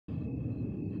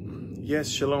Yes,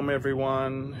 shalom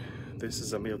everyone. This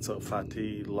is Amir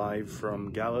Tsarfati live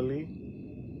from Galilee.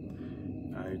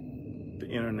 The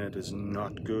internet is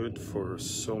not good for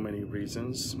so many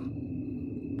reasons.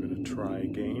 I'm going to try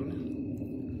again.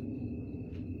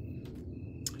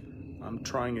 I'm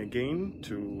trying again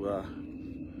to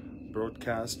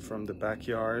broadcast from the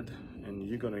backyard, and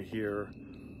you're going to hear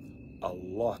a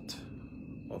lot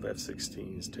of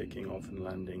F-16s taking off and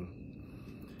landing.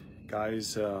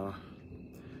 Guys,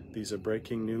 these are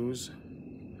breaking news.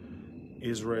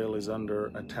 Israel is under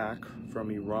attack from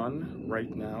Iran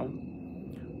right now.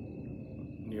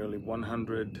 Nearly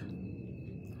 100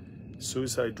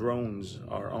 suicide drones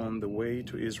are on the way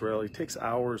to Israel. It takes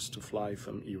hours to fly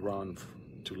from Iran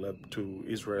to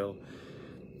Israel,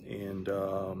 and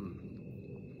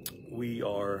we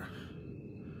are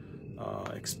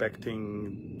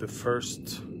expecting the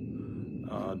first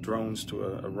drones to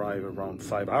arrive around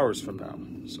 5 hours from now.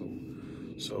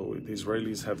 So the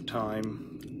Israelis have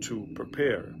time to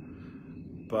prepare.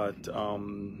 But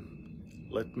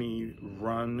let me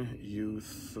run you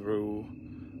through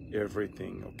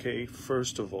everything, okay?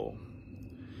 First of all,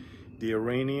 the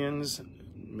Iranians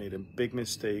made a big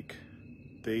mistake.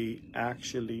 They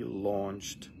actually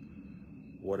launched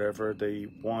whatever they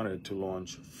wanted to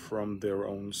launch from their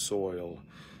own soil.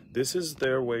 This is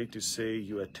their way to say,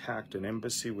 you attacked an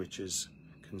embassy which is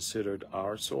considered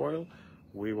our soil,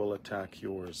 we will attack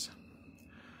yours.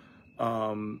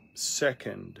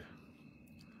 Second,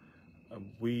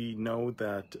 we know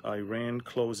that Iran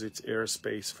closed its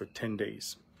airspace for 10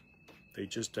 days. They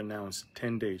just announced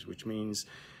 10 days, which means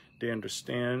they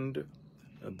understand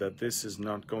that this is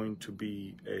not going to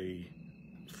be a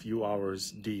few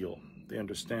hours deal. They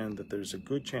understand that there's a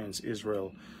good chance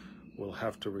Israel will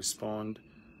have to respond.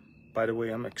 By the way,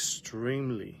 I'm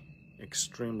extremely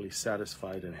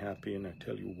satisfied and happy, and I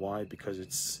tell you why, because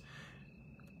it's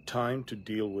time to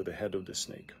deal with the head of the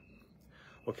snake.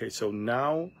 Okay, so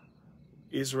now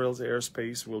Israel's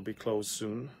airspace will be closed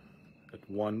soon at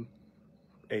 1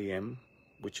 a.m.,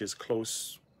 which is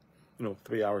close,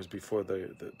 3 hours before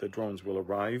the drones will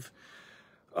arrive.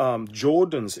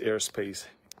 Jordan's airspace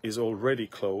is already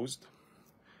closed.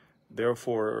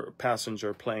 Therefore,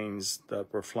 passenger planes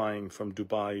that were flying from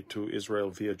Dubai to Israel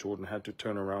via Jordan had to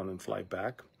turn around and fly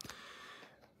back.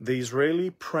 The Israeli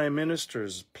Prime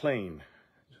Minister's plane,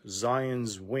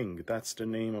 Zion's Wing, that's the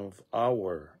name of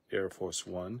our Air Force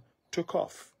One, took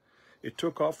off. It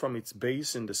took off from its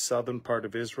base in the southern part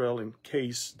of Israel in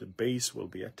case the base will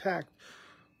be attacked.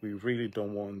 We really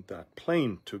don't want that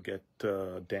plane to get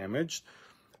damaged.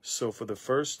 So for the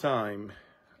first time,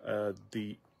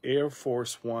 the Air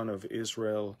Force One of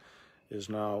Israel is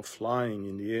now flying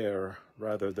in the air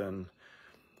rather than,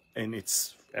 and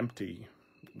it's empty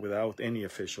without any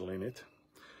official in it.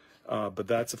 But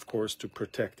that's, of course, to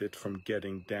protect it from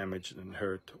getting damaged and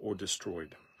hurt or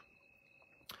destroyed.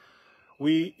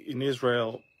 We in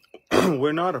Israel,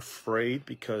 we're not afraid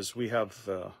because we have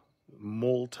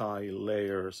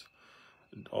multi-layers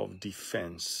of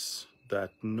defense that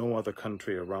no other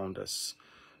country around us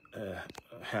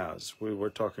has. We were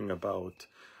talking about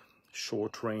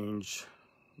short range,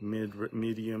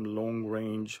 medium, long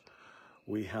range.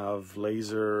 We have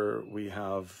laser, we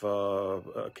have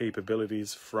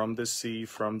capabilities from the sea,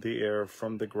 from the air,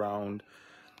 from the ground.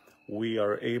 We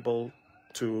are able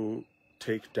to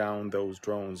take down those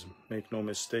drones, make no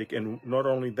mistake. And not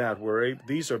only that,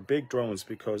 these are big drones,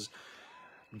 because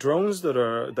drones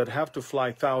that have to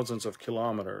fly thousands of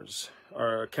kilometers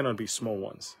cannot be small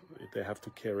ones. They have to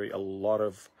carry a lot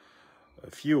of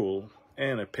fuel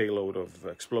and a payload of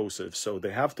explosives, so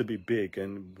they have to be big,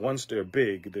 and once they're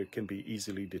big, they can be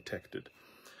easily detected.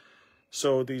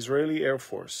 So the Israeli Air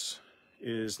Force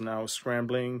is now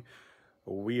scrambling.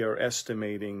 We are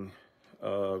estimating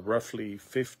roughly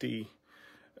 50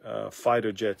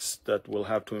 fighter jets that will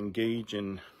have to engage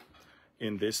in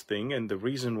this thing. And the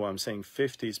reason why I'm saying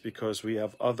 50 is because we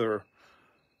have other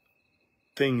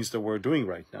things that we're doing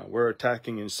right now. We're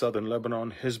attacking in southern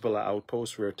Lebanon, Hezbollah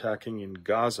outpost. We're attacking in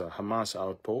Gaza, Hamas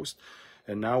outpost.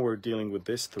 And now we're dealing with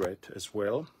this threat as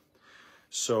well.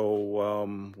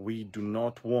 So we do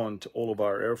not want all of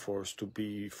our Air Force to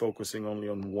be focusing only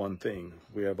on one thing.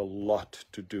 We have a lot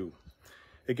to do.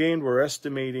 Again, we're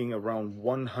estimating around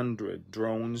 100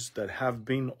 drones that have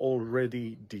been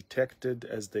already detected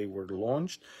as they were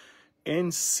launched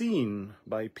and seen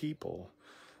by people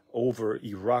over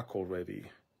Iraq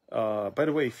already. By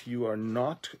the way, if you are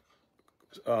not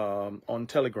on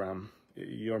Telegram,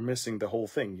 you're missing the whole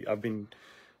thing. I've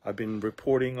been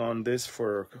reporting on this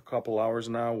for a couple hours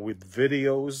now, with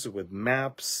videos, with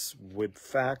maps, with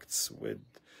facts, with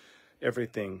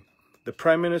everything. The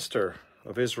Prime Minister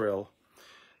of Israel,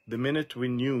 the minute we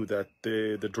knew that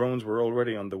the drones were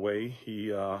already on the way, he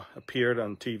appeared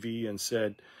on TV and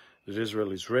said that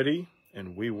Israel is ready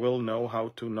and we will know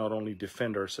how to not only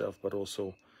defend ourselves but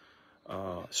also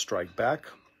strike back.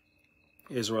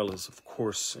 Israel is, of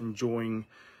course, enjoying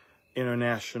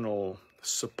international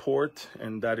support,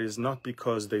 and that is not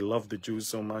because they love the Jews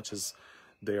so much as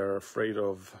they are afraid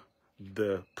of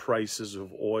the prices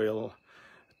of oil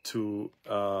to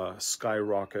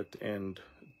skyrocket and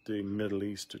the Middle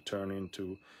East to turn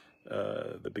into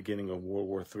the beginning of World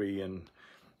War III,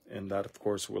 and that, of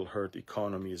course, will hurt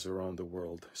economies around the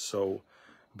world. So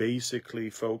basically,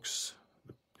 folks,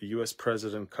 the U.S.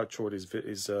 president cut short his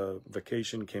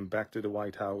vacation, came back to the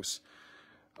White House.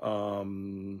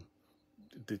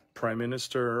 The prime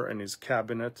minister and his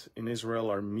cabinet in Israel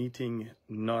are meeting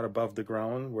not above the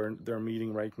ground, where they're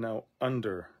meeting right now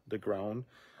under the ground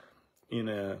in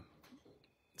a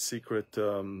secret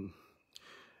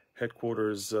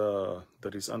headquarters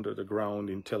that is under the ground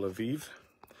in Tel Aviv.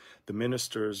 The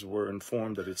ministers were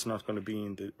informed that it's not going to be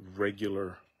in the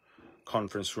regular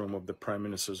conference room of the prime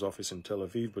minister's office in Tel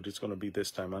Aviv, but it's going to be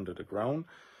this time under the ground.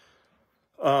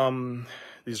 The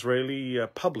Israeli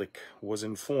public was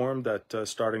informed that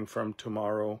starting from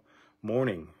tomorrow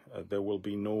morning, there will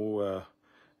be no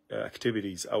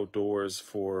activities outdoors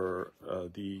for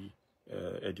the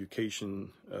education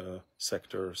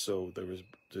sector. So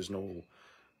there's no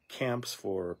camps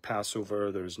for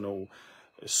Passover, there's no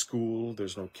school,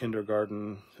 there's no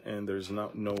kindergarten, and there's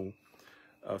no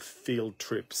field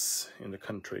trips in the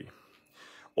country.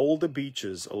 All the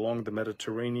beaches along the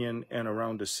Mediterranean and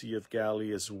around the Sea of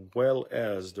Galilee, as well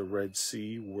as the Red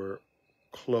Sea, were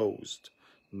closed.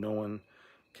 No one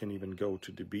can even go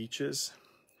to the beaches.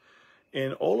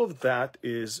 And all of that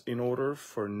is in order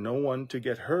for no one to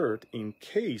get hurt in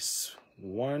case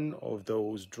one of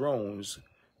those drones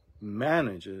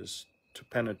manages to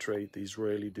penetrate the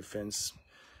Israeli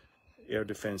air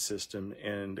defense system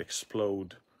and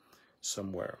explode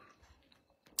somewhere.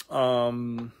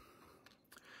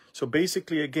 So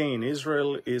basically, again,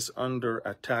 Israel is under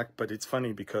attack, but it's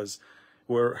funny because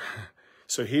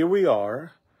so here we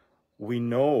are. We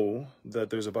know that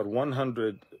there's about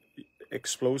 100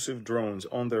 explosive drones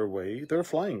on their way. They're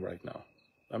flying right now.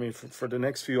 I mean, for the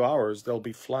next few hours, they'll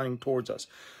be flying towards us.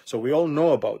 So we all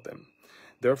know about them.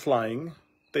 They're flying.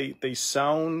 They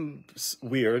sound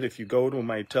weird. If you go to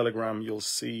my Telegram, you'll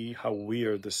see how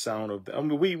weird the sound of them. I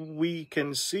mean, we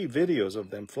can see videos of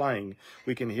them flying.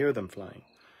 We can hear them flying.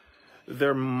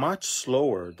 They're much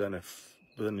slower than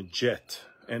a jet,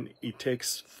 and it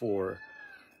takes for,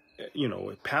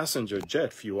 a passenger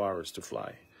jet few hours to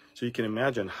fly. So you can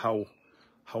imagine how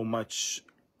much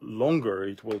longer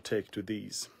it will take to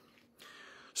these.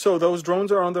 So those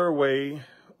drones are on their way.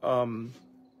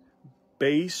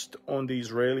 Based on the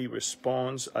Israeli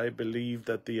response, I believe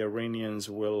that the Iranians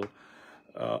will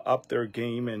up their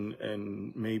game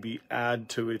and maybe add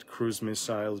to it cruise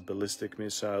missiles, ballistic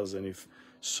missiles, and if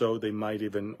so, they might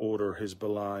even order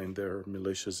Hezbollah and their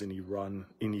militias in Iran,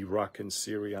 in Iraq and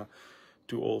Syria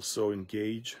to also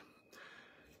engage.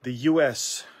 The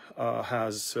U.S.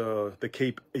 has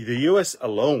the U.S.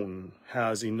 alone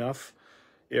has enough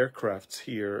aircrafts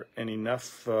here and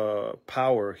enough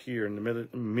power here in the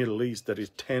Middle East that is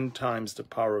 10 times the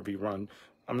power of Iran.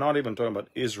 I'm not even talking about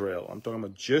Israel. I'm talking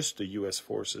about just the U.S.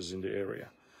 forces in the area.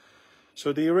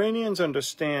 So the Iranians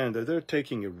understand that they're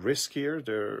taking a risk here.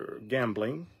 They're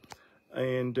gambling.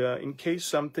 And in case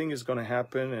something is going to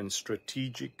happen and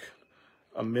strategic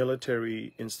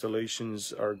military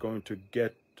installations are going to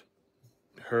get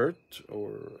hurt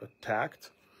or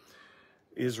attacked,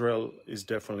 Israel is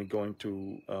definitely going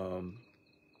to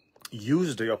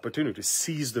use the opportunity,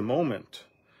 seize the moment,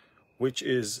 which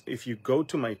is, if you go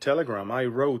to my Telegram, I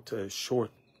wrote a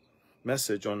short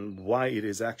message on why it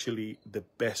is actually the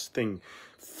best thing.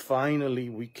 Finally,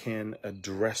 we can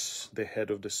address the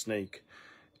head of the snake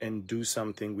and do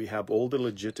something. We have all the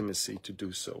legitimacy to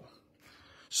do so.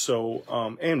 So,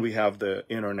 and we have the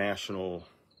international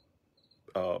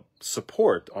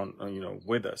support on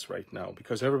with us right now,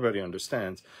 because everybody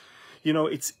understands,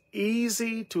 it's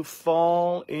easy to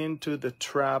fall into the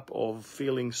trap of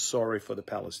feeling sorry for the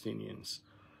Palestinians.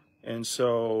 And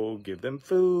so give them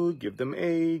food, give them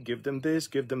aid, give them this,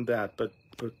 give them that. But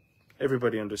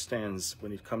everybody understands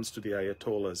when it comes to the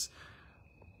Ayatollahs,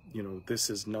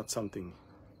 this is not something.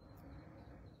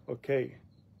 Okay,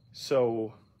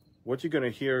 so what you're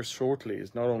going to hear shortly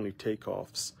is not only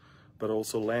takeoffs, but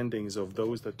also landings of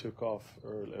those that took off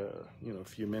a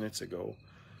few minutes ago.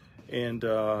 And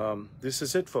this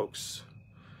is it, folks.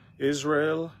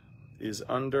 Israel is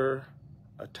under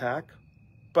attack,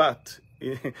 but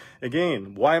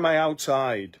again, why am I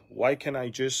outside? Why can't I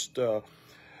just,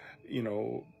 you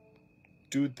know,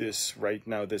 do this right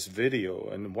now, this video?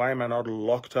 And why am I not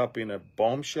locked up in a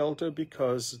bomb shelter?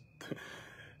 Because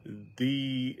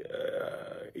the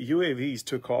UAVs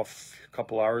took off a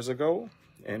couple hours ago,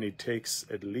 and it takes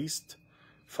at least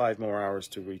 5 more hours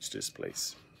to reach this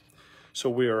place. So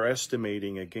we are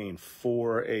estimating, again,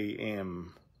 4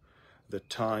 a.m. the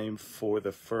time for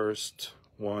the first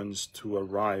ones to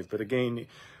arrive. But again,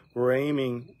 we're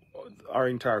aiming, our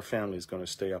entire family is going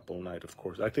to stay up all night, of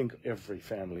course. I think every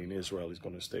family in Israel is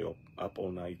going to stay up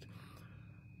all night.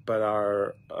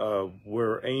 But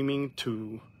we're aiming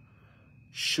to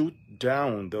shoot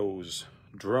down those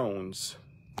drones,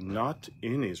 not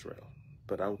in Israel,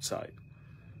 but outside.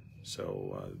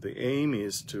 So the aim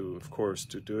is to, of course,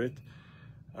 to do it.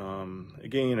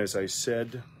 Again, as I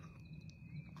said,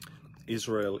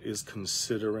 Israel is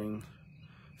considering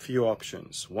few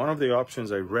options. One of the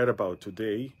options I read about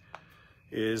today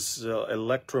is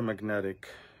electromagnetic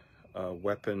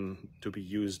weapon to be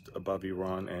used above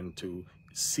Iran and to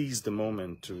seize the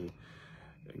moment to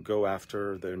go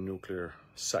after their nuclear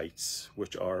sites,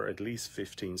 which are at least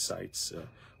 15 sites,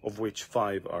 of which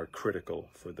 5 are critical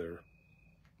for their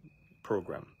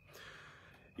program.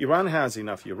 Iran has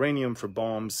enough uranium for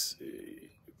bombs,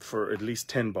 for at least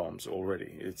 10 bombs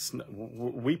already.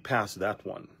 We passed that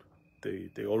one.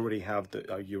 They already have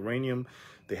the uranium.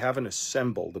 They haven't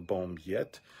assembled the bomb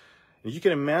yet. And you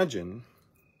can imagine,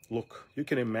 look, you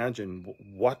can imagine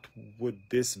what would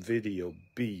this video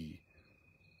be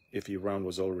if Iran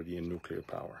was already in nuclear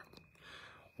power.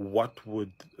 What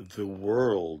would the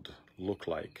world look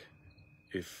like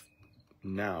if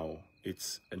now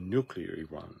it's a nuclear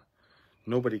Iran?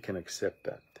 Nobody can accept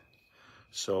that.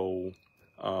 So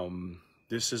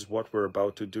this is what we're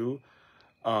about to do.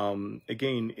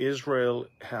 Again, Israel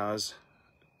has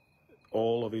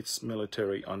all of its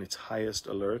military on its highest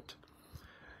alert.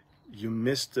 You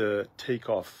missed the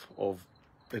takeoff of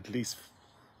at least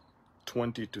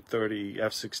 20 to 30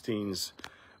 F-16s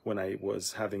when I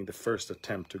was having the first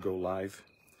attempt to go live.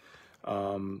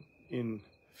 In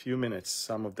a few minutes,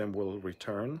 some of them will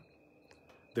return.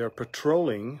 They're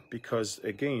patrolling because,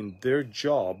 again, their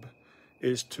job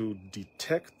is to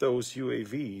detect those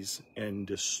UAVs and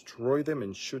destroy them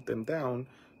and shoot them down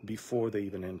before they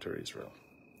even enter Israel.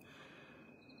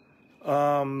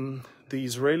 The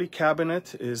Israeli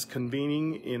cabinet is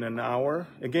convening in an hour.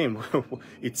 Again,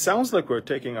 it sounds like we're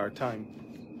taking our time.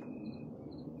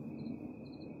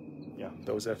 Yeah,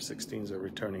 those F-16s are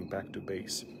returning back to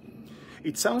base.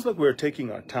 It sounds like we're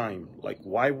taking our time. Like,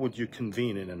 why would you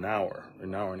convene in an hour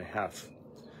and a half?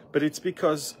 But it's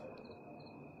because,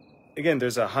 again,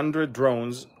 there's 100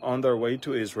 drones on their way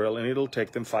to Israel, and it'll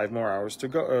take them 5 more hours to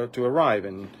go to arrive,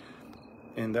 and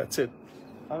that's it.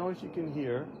 I don't know if you can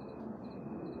hear.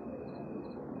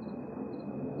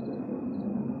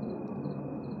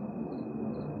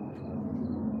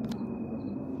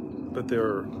 But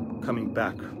they're coming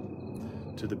back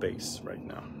to the base right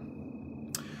now.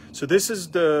 So this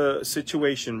is the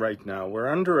situation right now. We're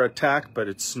under attack, but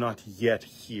it's not yet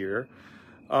here.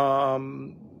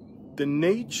 The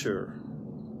nature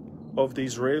of the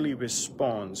Israeli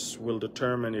response will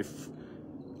determine if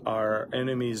our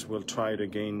enemies will try to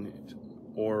gain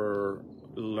or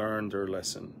learn their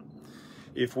lesson.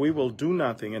 If we will do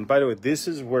nothing, and by the way, this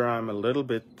is where I'm a little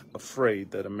bit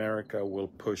afraid that America will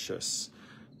push us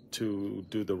to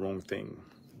do the wrong thing.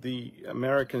 The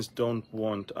Americans don't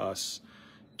want us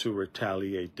to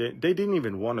retaliate. They didn't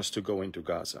even want us to go into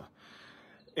Gaza.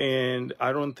 And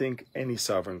I don't think any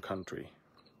sovereign country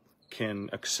can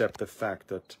accept the fact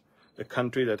that a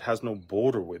country that has no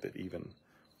border with it even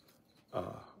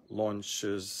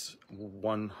launches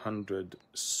 100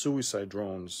 suicide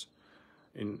drones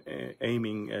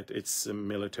aiming at its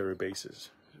military bases.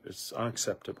 It's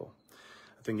unacceptable.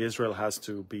 I think Israel has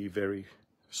to be very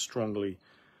strongly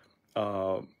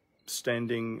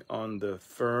standing on the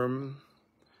firm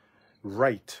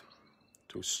right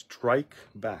to strike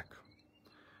back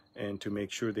and to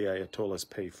make sure the Ayatollahs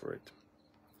pay for it.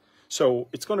 So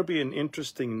it's going to be an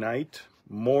interesting night,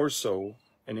 more so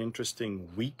an interesting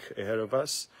week ahead of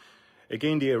us.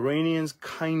 Again, the Iranians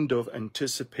kind of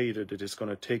anticipated that it's going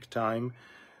to take time.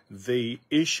 They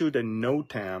issued a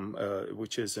NOTAM,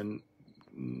 which is a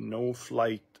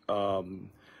no-flight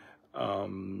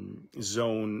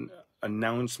zone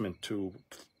announcement to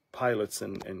pilots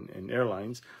and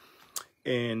airlines,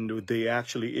 and they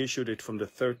actually issued it from the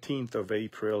 13th of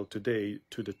April today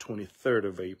to the 23rd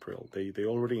of April. They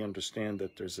already understand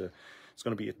that it's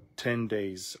going to be 10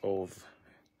 days of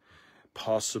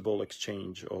possible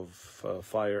exchange of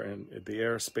fire, and the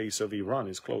airspace of Iran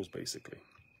is closed basically.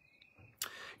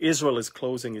 Israel is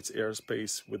closing its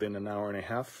airspace within an hour and a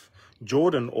half.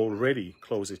 Jordan already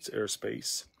closed its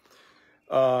airspace.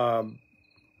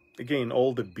 Again,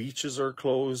 all the beaches are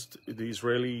closed. The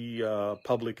Israeli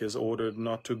public is ordered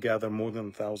not to gather more than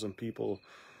 1,000 people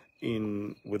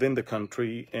within the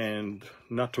country, and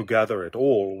not to gather at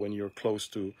all when you're close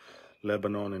to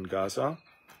Lebanon and Gaza.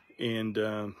 And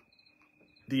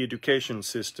the education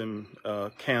system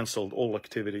canceled all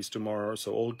activities tomorrow,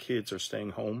 so all kids are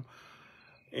staying home.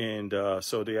 And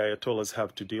so the Ayatollahs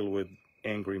have to deal with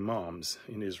angry moms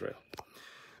in Israel.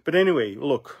 But anyway,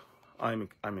 look, I'm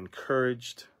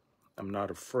encouraged. I'm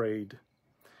not afraid.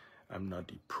 I'm not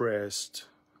depressed.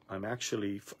 I'm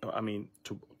actually,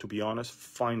 to be honest,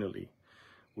 finally,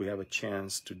 we have a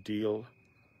chance to deal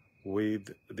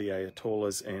with the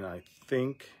Ayatollahs, and I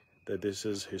think that this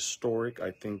is historic.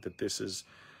 I think that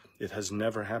it has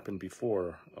never happened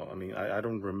before. I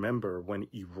don't remember when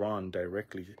Iran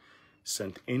directly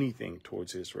sent anything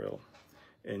towards Israel.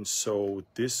 And so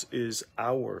this is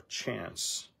our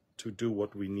chance to do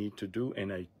what we need to do.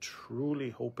 And I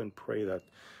truly hope and pray that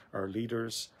our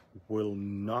leaders will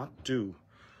not do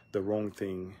the wrong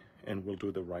thing and will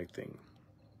do the right thing.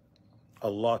 A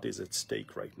lot is at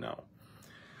stake right now.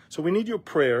 So we need your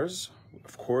prayers.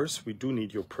 Of course, we do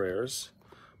need your prayers.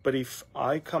 But if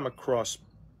I come across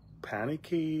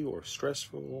panicky or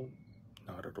stressful,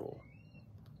 not at all.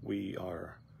 We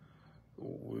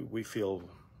feel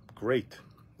great.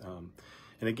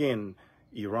 And again,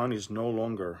 Iran is no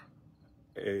longer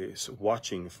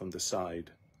watching from the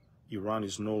side. Iran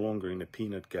is no longer in a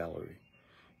peanut gallery.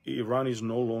 Iran is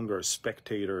no longer a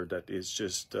spectator that is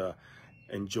just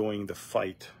enjoying the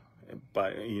fight.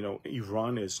 But,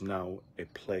 Iran is now a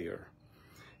player,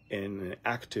 and an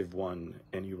active one,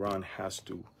 and Iran has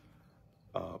to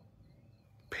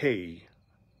pay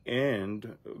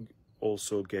and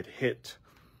also get hit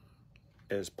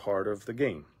as part of the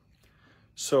game.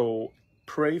 So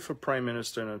pray for Prime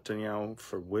Minister Netanyahu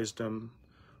for wisdom.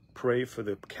 Pray for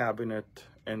the cabinet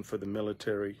and for the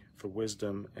military for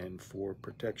wisdom and for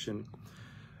protection.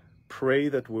 Pray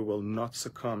that we will not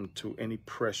succumb to any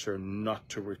pressure not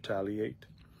to retaliate.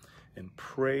 And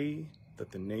pray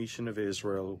that the nation of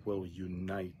Israel will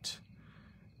unite.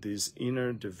 These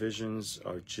inner divisions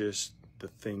are just the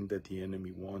thing that the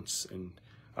enemy wants, and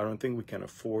I don't think we can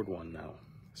afford one now.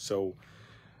 So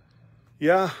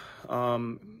yeah,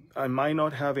 I might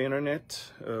not have internet.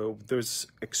 There's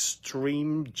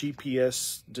extreme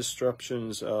GPS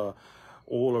disruptions all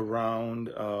around.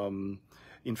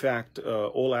 In fact,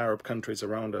 all Arab countries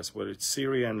around us, whether it's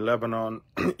Syria and Lebanon,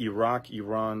 Iraq,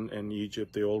 Iran, and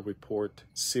Egypt, they all report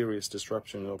serious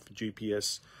disruption of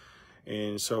GPS.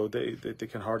 And so they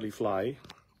can hardly fly.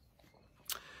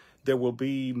 There will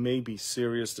be maybe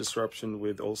serious disruption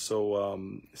with also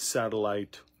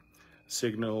satellite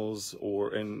signals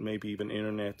and maybe even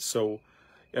internet. So,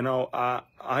 I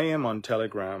am on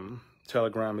Telegram.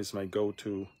 Telegram is my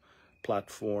go-to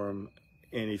platform.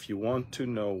 And if you want to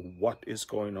know what is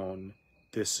going on,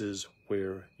 this is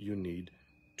where you need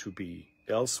to be.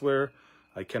 Elsewhere,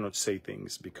 I cannot say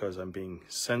things because I'm being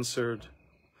censored,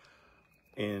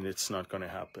 and it's not going to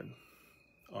happen.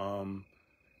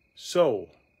 So,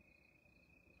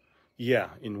 yeah,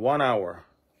 in 1 hour,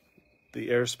 the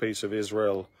airspace of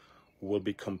Israel will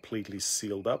be completely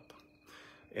sealed up,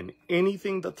 and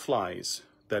anything that flies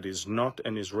that is not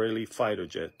an Israeli fighter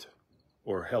jet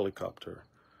or helicopter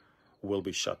will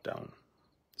be shut down.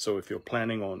 So if you're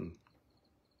planning on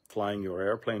flying your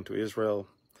airplane to Israel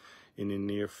in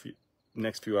the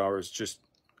next few hours, just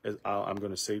as I'm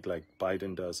going to say it like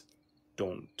Biden does,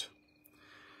 don't.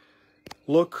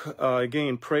 Look,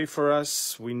 again, pray for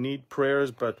us. We need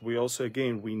prayers, but we also,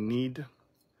 again, we need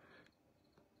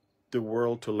the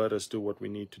world to let us do what we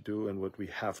need to do and what we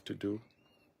have to do.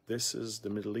 This is the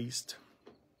Middle East,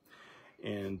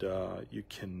 and you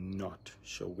cannot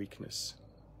show weakness.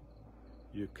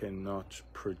 You cannot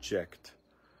project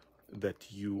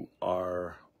that you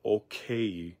are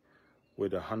okay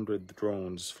with 100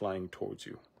 drones flying towards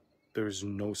you. There is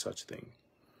no such thing.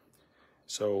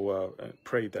 So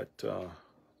pray that the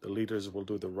leaders will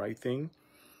do the right thing.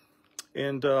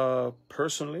 And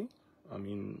personally,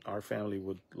 our family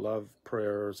would love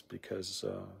prayers because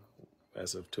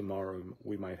as of tomorrow,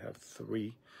 we might have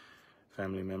 3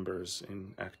 family members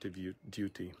in active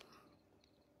duty.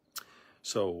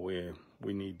 So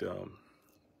we need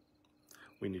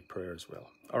prayer as well.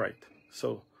 All right.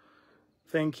 So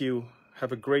thank you.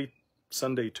 Have a great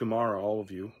Sunday tomorrow, all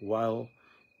of you. While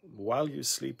you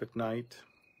sleep at night,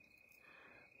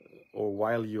 or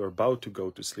while you're about to go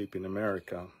to sleep in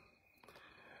America,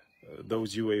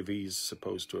 those UAVs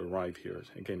supposed to arrive here.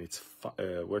 Again,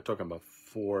 we're talking about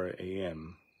 4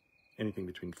 a.m., anything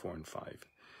between 4 and 5.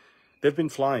 They've been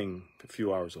flying a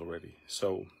few hours already,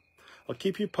 so I'll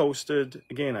keep you posted.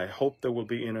 Again, I hope there will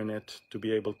be internet to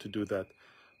be able to do that,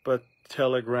 but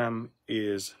Telegram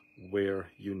is where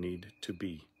you need to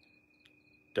be.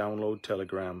 Download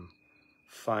Telegram,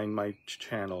 find my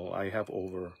channel. I have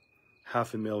over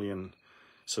 500,000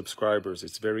 subscribers.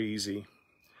 It's very easy.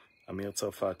 Amir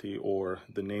Tsarfati, or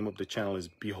the name of the channel is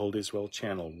Behold Israel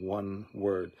Channel, one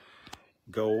word.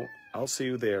 Go, I'll see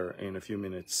you there in a few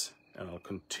minutes, and I'll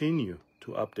continue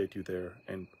to update you there.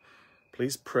 And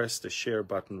please press the share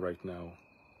button right now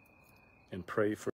and pray for